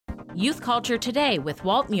Youth Culture Today with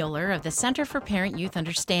Walt Mueller of the Center for Parent-Youth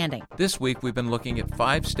Understanding. This week we've been looking at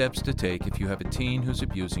 5 steps to take if you have a teen who's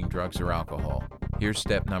abusing drugs or alcohol. Here's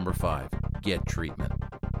step number 5. Get treatment.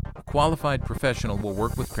 A qualified professional will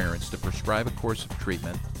work with parents to prescribe a course of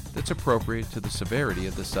treatment that's appropriate to the severity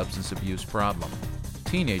of the substance abuse problem.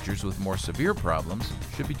 Teenagers with more severe problems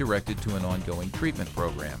should be directed to an ongoing treatment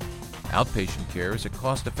program. Outpatient care is a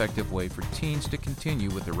cost-effective way for teens to continue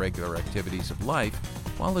with the regular activities of life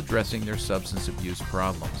while addressing their substance abuse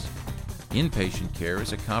problems. Inpatient care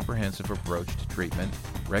is a comprehensive approach to treatment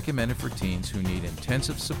recommended for teens who need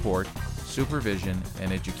intensive support, supervision,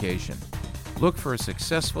 and education. Look for a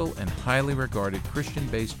successful and highly regarded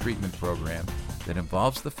Christian-based treatment program that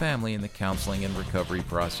involves the family in the counseling and recovery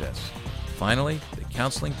process. Finally, the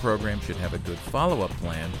counseling program should have a good follow-up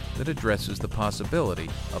plan that addresses the possibility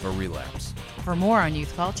of a relapse. For more on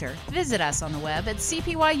youth culture, visit us on the web at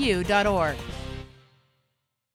cpyu.org.